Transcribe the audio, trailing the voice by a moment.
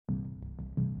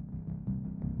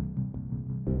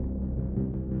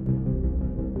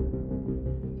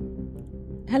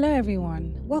Hello,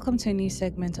 everyone. Welcome to a new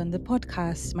segment on the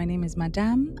podcast. My name is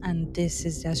Madame, and this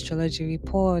is the Astrology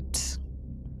Report.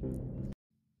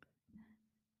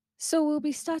 So, we'll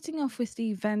be starting off with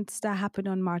the events that happened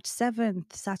on March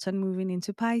 7th, Saturn moving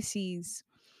into Pisces.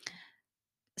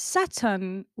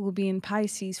 Saturn will be in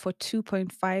Pisces for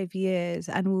 2.5 years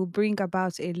and will bring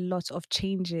about a lot of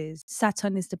changes.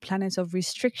 Saturn is the planet of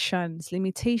restrictions,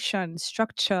 limitations,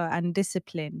 structure, and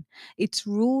discipline. It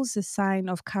rules the sign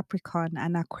of Capricorn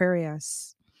and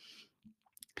Aquarius.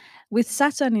 With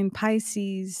Saturn in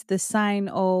Pisces, the sign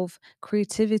of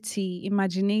creativity,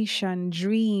 imagination,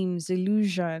 dreams,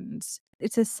 illusions,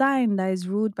 it's a sign that is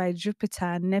ruled by Jupiter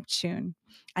and Neptune.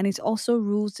 And it also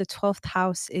rules the 12th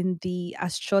house in the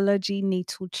astrology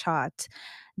natal chart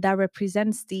that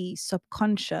represents the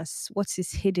subconscious, what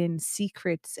is hidden,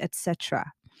 secrets,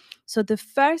 etc. So, the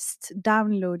first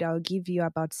download I'll give you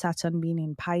about Saturn being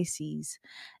in Pisces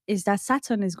is that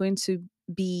Saturn is going to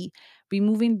be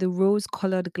removing the rose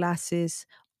colored glasses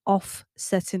off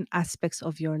certain aspects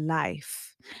of your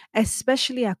life,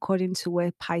 especially according to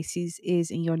where Pisces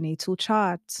is in your natal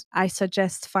chart. I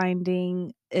suggest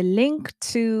finding a link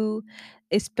to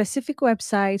a specific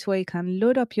website where you can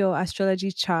load up your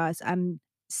astrology charts and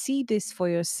see this for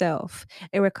yourself.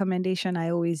 A recommendation I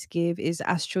always give is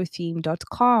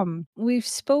astrotheme.com. We've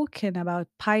spoken about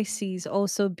Pisces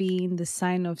also being the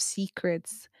sign of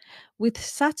secrets. With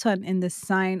Saturn in the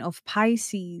sign of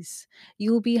Pisces,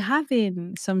 you'll be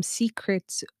having some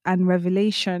secrets and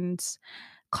revelations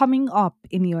coming up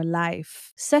in your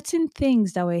life. Certain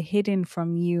things that were hidden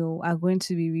from you are going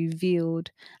to be revealed,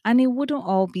 and it wouldn't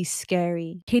all be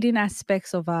scary. Hidden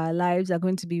aspects of our lives are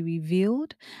going to be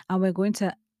revealed, and we're going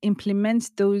to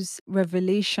implement those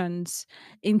revelations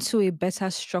into a better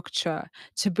structure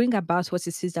to bring about what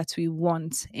it is that we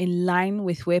want in line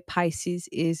with where Pisces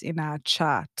is in our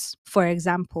chart. For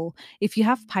example, if you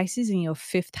have Pisces in your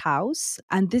fifth house,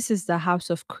 and this is the house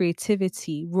of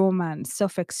creativity, romance,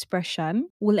 self expression,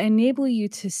 will enable you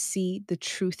to see the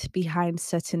truth behind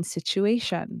certain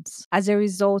situations. As a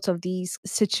result of these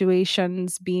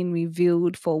situations being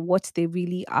revealed for what they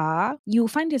really are, you'll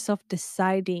find yourself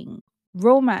deciding.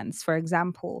 Romance, for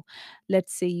example,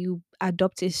 let's say you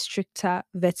adopt a stricter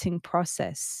vetting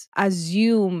process.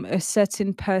 Assume a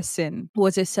certain person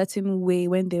was a certain way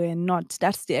when they were not.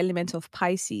 That's the element of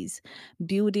Pisces.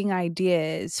 Building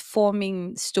ideas,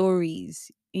 forming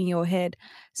stories in your head.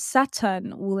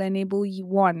 Saturn will enable you,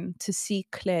 one, to see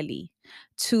clearly,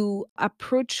 to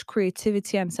approach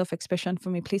creativity and self expression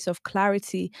from a place of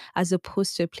clarity as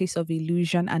opposed to a place of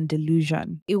illusion and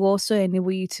delusion. It will also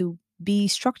enable you to be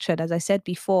structured, as I said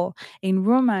before, in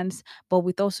romance, but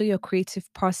with also your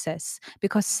creative process,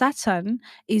 because Saturn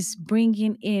is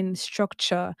bringing in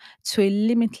structure to a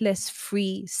limitless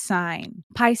free sign.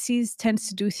 Pisces tends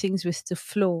to do things with the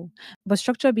flow, but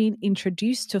structure being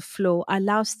introduced to flow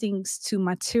allows things to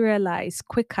materialize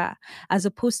quicker as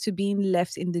opposed to being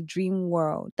left in the dream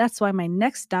world. That's why my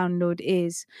next download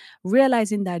is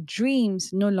realizing that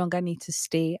dreams no longer need to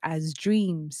stay as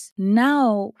dreams.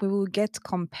 Now we will get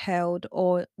compelled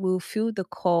or will feel the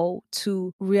call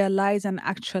to realize and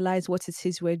actualize what it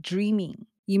is we're dreaming.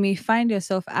 You may find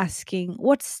yourself asking,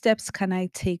 what steps can I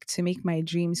take to make my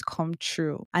dreams come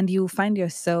true? And you'll find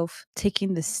yourself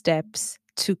taking the steps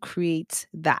to create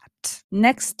that.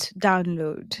 Next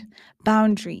download,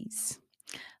 boundaries.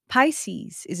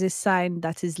 Pisces is a sign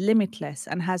that is limitless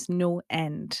and has no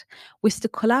end. With the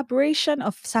collaboration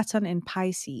of Saturn and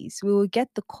Pisces, we will get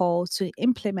the call to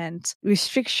implement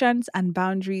restrictions and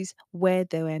boundaries where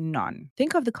there were none.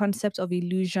 Think of the concept of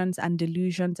illusions and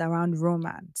delusions around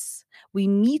romance. We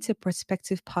meet a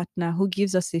prospective partner who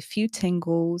gives us a few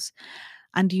tingles,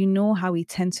 and you know how we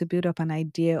tend to build up an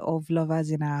idea of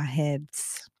lovers in our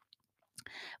heads.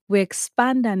 We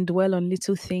expand and dwell on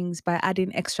little things by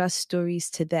adding extra stories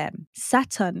to them.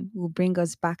 Saturn will bring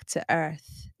us back to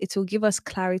Earth. It will give us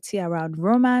clarity around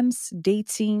romance,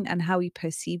 dating, and how we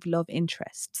perceive love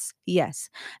interests. Yes,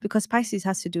 because Pisces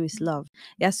has to do with love,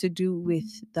 it has to do with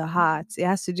the heart, it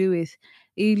has to do with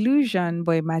illusion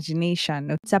but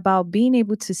imagination. It's about being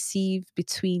able to sieve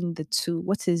between the two,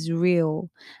 what is real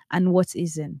and what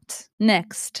isn't.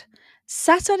 Next,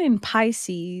 Saturn in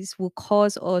Pisces will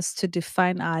cause us to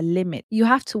define our limit. You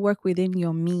have to work within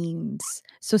your means.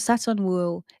 So Saturn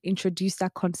will introduce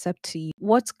that concept to you.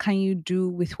 What can you do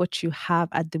with what you have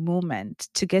at the moment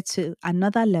to get to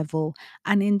another level?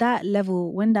 And in that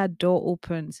level, when that door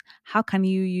opens, how can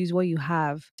you use what you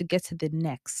have to get to the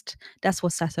next? That's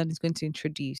what Saturn is going to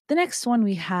introduce. The next one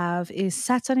we have is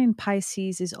Saturn in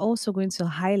Pisces is also going to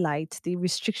highlight the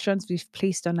restrictions we've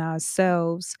placed on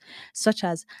ourselves, such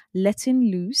as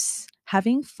letting loose,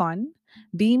 having fun,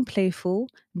 being playful,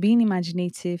 being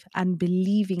imaginative, and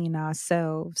believing in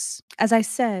ourselves. As I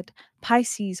said,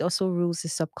 Pisces also rules the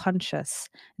subconscious,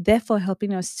 therefore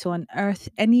helping us to unearth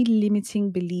any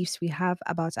limiting beliefs we have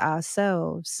about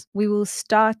ourselves. We will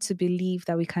start to believe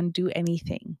that we can do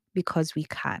anything because we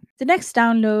can. The next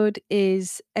download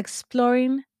is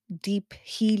exploring deep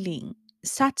healing.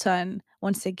 Saturn,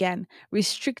 once again,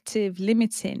 restrictive,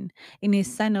 limiting, in a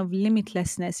sign of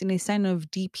limitlessness, in a sign of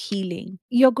deep healing.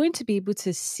 You're going to be able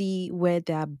to see where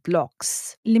there are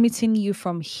blocks, limiting you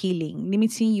from healing,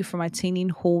 limiting you from attaining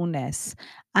wholeness.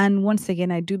 And once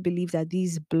again, I do believe that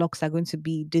these blocks are going to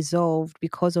be dissolved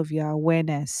because of your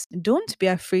awareness. Don't be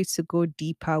afraid to go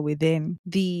deeper within.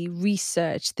 The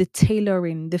research, the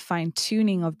tailoring, the fine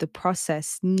tuning of the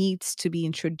process needs to be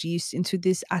introduced into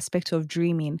this aspect of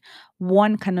dreaming.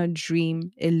 One cannot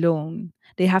dream alone.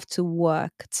 They have to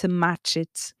work to match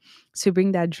it, to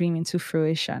bring that dream into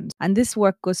fruition. And this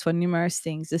work goes for numerous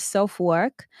things: the self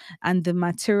work and the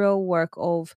material work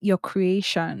of your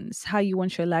creations, how you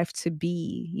want your life to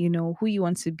be, who you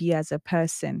want to be as a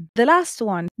person. The last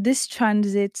one, this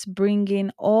transit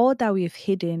bringing all that we've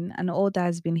hidden and all that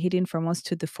has been hidden from us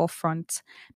to the forefront.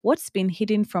 What's been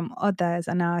hidden from others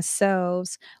and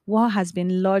ourselves, what has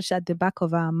been lodged at the back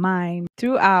of our mind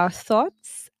through our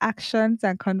thoughts, actions,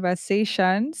 and conversations,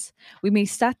 we may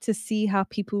start to see how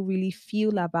people really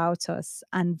feel about us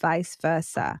and vice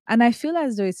versa. And I feel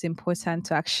as though it's important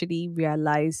to actually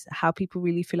realize how people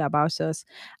really feel about us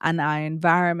and our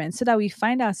environment so that we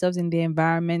find ourselves in the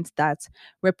environment that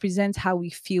represents how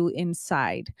we feel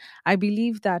inside. I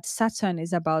believe that Saturn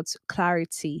is about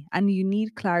clarity, and you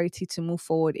need clarity to move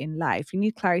forward in life. You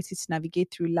need clarity to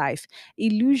navigate through life.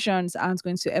 Illusions aren't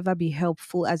going to ever be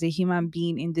helpful as a human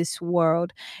being in this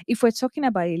world. If we're talking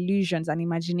about illusions and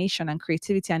imagination and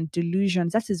creativity and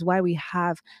delusions, that is why we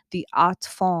have the art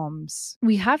forms.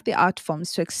 We have the art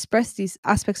forms to express these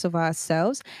aspects of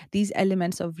ourselves, these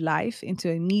elements of life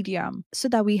into a medium, so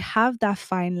that we have that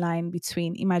fine line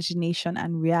between imagination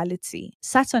and reality.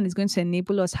 Saturn is going to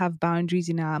enable us have boundaries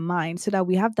in our mind so that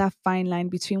we have that fine line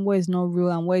between what is not real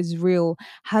and what is real,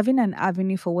 having an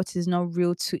avenue for what is not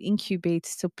real to incubate,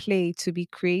 to play, to be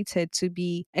created, to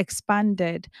be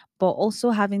expanded, but also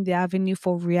having the avenue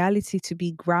for reality to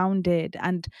be grounded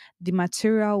and the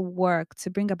material work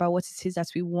to bring about what it is that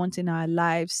we want in our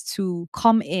lives to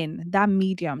come in, that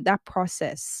medium, that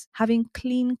process, having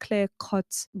clean, clear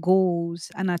cut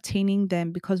goals and attaining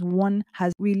them because one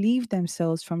has relieved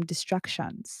themselves from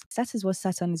distractions. That is what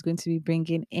Saturn is going to be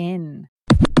bringing in.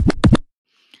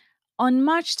 On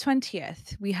March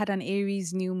 20th, we had an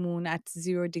Aries new moon at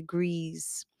 0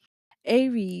 degrees.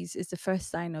 Aries is the first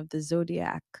sign of the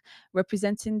zodiac,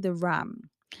 representing the ram.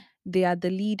 They are the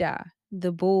leader,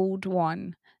 the bold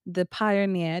one, the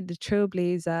pioneer, the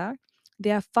trailblazer.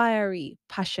 They are fiery,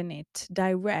 passionate,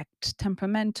 direct,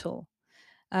 temperamental,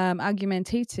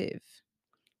 argumentative.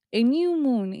 A new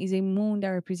moon is a moon that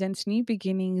represents new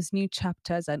beginnings, new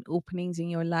chapters, and openings in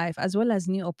your life, as well as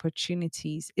new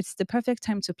opportunities. It's the perfect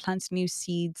time to plant new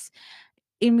seeds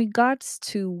in regards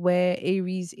to where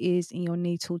Aries is in your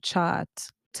natal chart.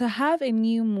 To have a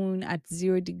new moon at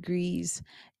 0 degrees,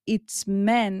 it's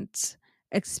meant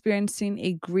experiencing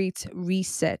a great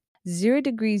reset. 0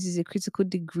 degrees is a critical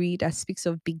degree that speaks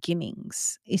of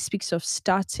beginnings. It speaks of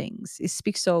startings. It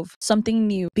speaks of something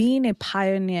new, being a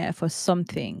pioneer for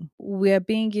something. We're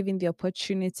being given the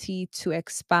opportunity to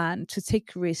expand, to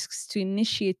take risks, to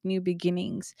initiate new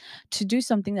beginnings, to do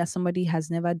something that somebody has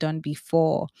never done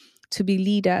before, to be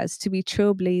leaders, to be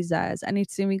trailblazers. And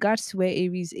it's in regards to where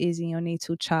Aries is in your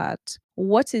natal chart.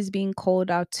 What is being called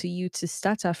out to you to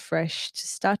start afresh, to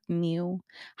start new?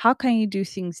 How can you do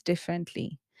things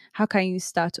differently? How can you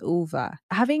start over?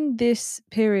 Having this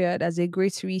period as a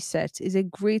great reset is a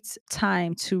great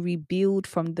time to rebuild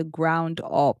from the ground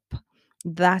up.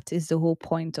 That is the whole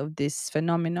point of this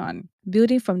phenomenon.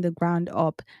 Building from the ground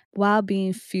up while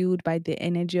being fueled by the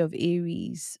energy of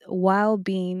Aries, while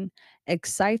being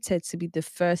excited to be the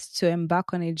first to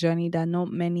embark on a journey that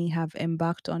not many have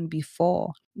embarked on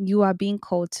before. You are being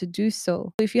called to do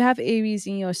so. If you have Aries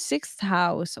in your sixth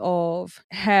house of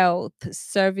health,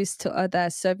 service to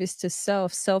others, service to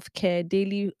self, self care,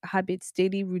 daily habits,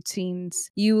 daily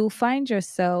routines, you will find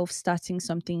yourself starting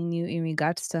something new in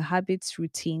regards to habits,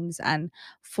 routines, and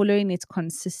following it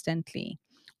consistently.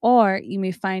 Or you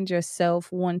may find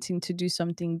yourself wanting to do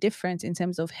something different in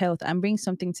terms of health and bring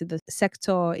something to the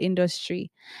sector or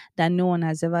industry that no one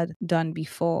has ever done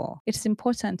before. It's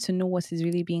important to know what is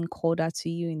really being called out to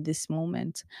you in this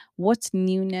moment. What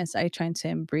newness are you trying to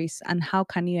embrace, and how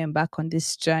can you embark on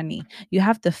this journey? You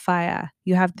have the fire,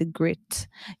 you have the grit,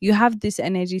 you have this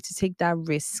energy to take that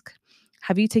risk.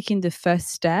 Have you taken the first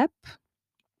step?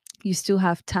 You still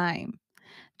have time.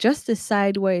 Just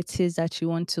decide where it is that you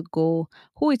want to go,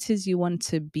 who it is you want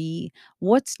to be,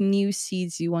 what new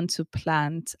seeds you want to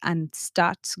plant, and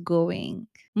start going.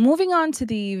 Moving on to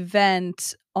the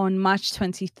event on March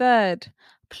 23rd,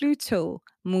 Pluto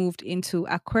moved into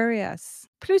Aquarius.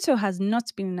 Pluto has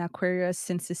not been in Aquarius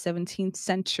since the 17th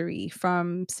century,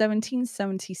 from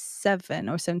 1777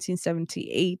 or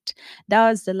 1778. That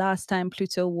was the last time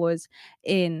Pluto was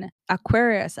in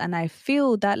Aquarius, and I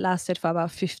feel that lasted for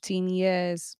about 15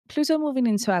 years. Pluto moving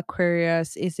into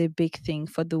Aquarius is a big thing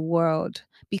for the world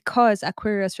because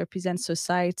Aquarius represents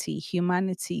society,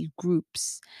 humanity,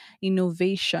 groups,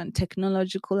 innovation,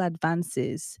 technological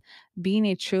advances, being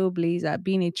a trailblazer,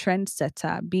 being a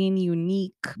trendsetter, being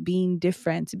unique, being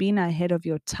different, being ahead of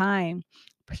your time.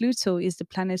 Pluto is the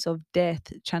planet of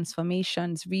death,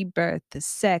 transformations, rebirth,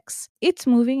 sex. It's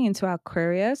moving into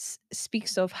Aquarius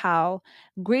speaks of how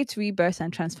great rebirth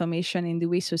and transformation in the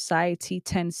way society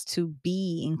tends to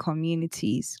be in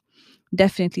communities.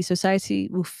 Definitely, society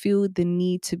will feel the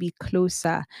need to be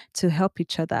closer, to help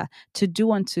each other, to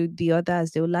do unto the other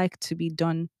as they would like to be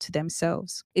done to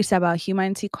themselves. It's about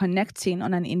humanity connecting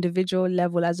on an individual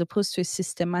level as opposed to a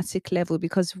systematic level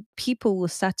because people will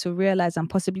start to realize and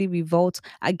possibly revolt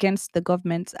against the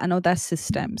government and other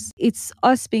systems. It's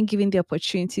us being given the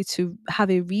opportunity to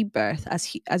have a rebirth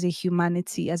as a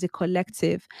humanity, as a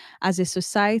collective, as a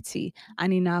society,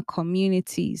 and in our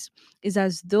communities. Is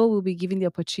as though we'll be given the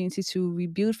opportunity to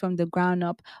rebuild from the ground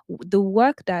up the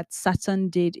work that Saturn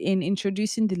did in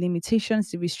introducing the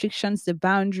limitations, the restrictions, the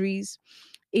boundaries,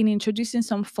 in introducing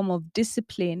some form of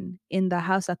discipline in the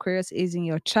house Aquarius is in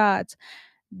your chart.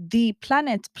 The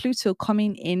planet Pluto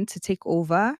coming in to take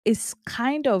over is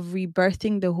kind of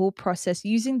rebirthing the whole process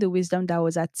using the wisdom that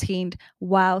was attained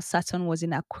while Saturn was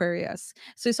in Aquarius.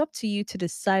 So it's up to you to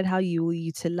decide how you will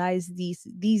utilize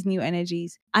these new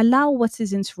energies. Allow what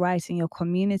isn't right in your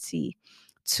community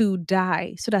to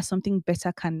die so that something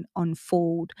better can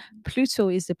unfold. Pluto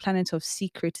is the planet of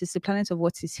secrets, it's the planet of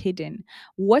what is hidden.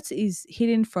 What is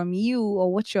hidden from you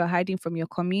or what you're hiding from your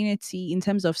community in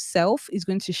terms of self is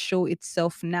going to show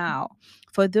itself now.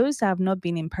 For those that have not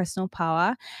been in personal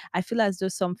power, I feel as though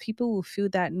some people will feel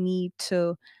that need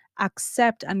to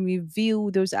accept and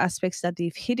reveal those aspects that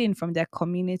they've hidden from their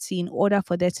community in order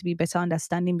for there to be better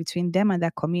understanding between them and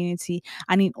their community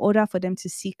and in order for them to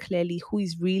see clearly who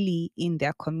is really in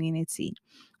their community.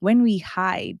 When we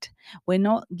hide, we're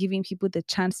not giving people the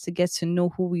chance to get to know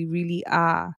who we really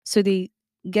are. So they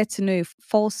get to know a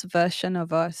false version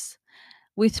of us.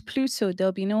 With Pluto,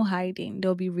 there'll be no hiding.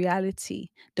 There'll be reality.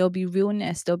 There'll be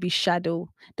realness. There'll be shadow.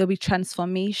 There'll be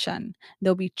transformation.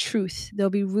 There'll be truth. There'll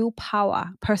be real power,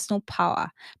 personal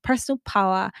power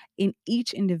in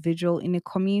each individual, in a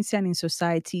community, and in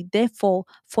society. Therefore,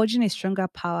 forging a stronger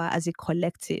power as a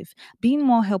collective, being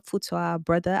more helpful to our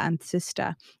brother and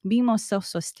sister, being more self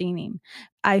sustaining.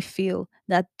 I feel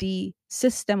that the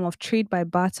system of trade by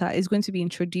barter is going to be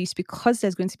introduced because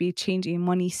there's going to be a change in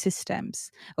money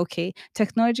systems. Okay,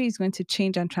 technology is going to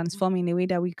change and transform in a way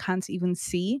that we can't even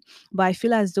see. But I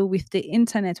feel as though with the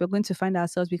internet, we're going to find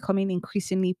ourselves becoming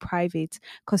increasingly private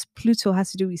because Pluto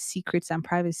has to do with secrets and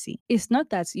privacy. It's not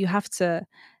that you have to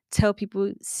tell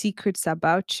people secrets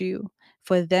about you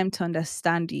for them to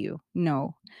understand you.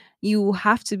 No, you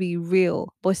have to be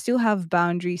real, but still have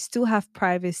boundaries, still have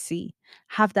privacy,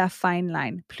 have that fine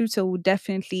line. Pluto will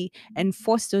definitely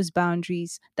enforce those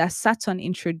boundaries that Saturn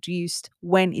introduced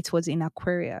when it was in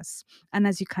Aquarius. And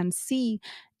as you can see,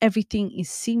 everything is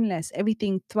seamless,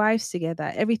 everything thrives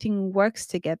together, everything works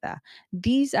together.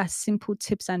 These are simple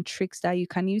tips and tricks that you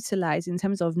can utilize in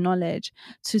terms of knowledge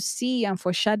to see and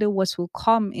foreshadow what will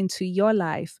come into your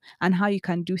life and how you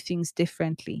can do things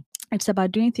differently. It's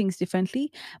about doing things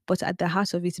differently, but at the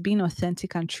heart of it, being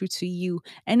authentic and true to you.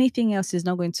 Anything else is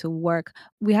not going to work.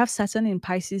 We have Saturn in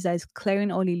Pisces that is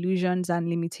clearing all illusions and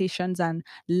limitations and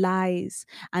lies.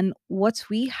 And what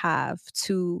we have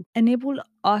to enable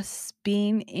us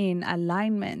being in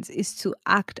alignment is to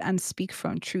act and speak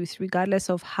from truth, regardless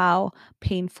of how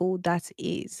painful that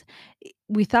is.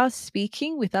 Without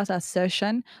speaking, without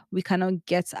assertion, we cannot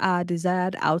get our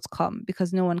desired outcome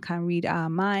because no one can read our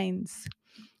minds.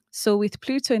 So, with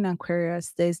Pluto in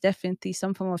Aquarius, there's definitely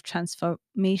some form of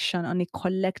transformation on a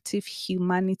collective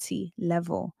humanity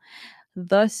level,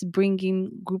 thus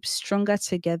bringing groups stronger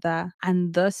together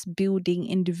and thus building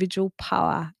individual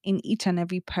power in each and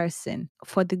every person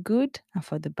for the good and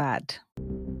for the bad.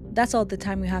 That's all the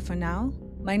time we have for now.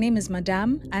 My name is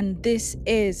Madame, and this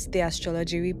is the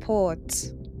Astrology Report.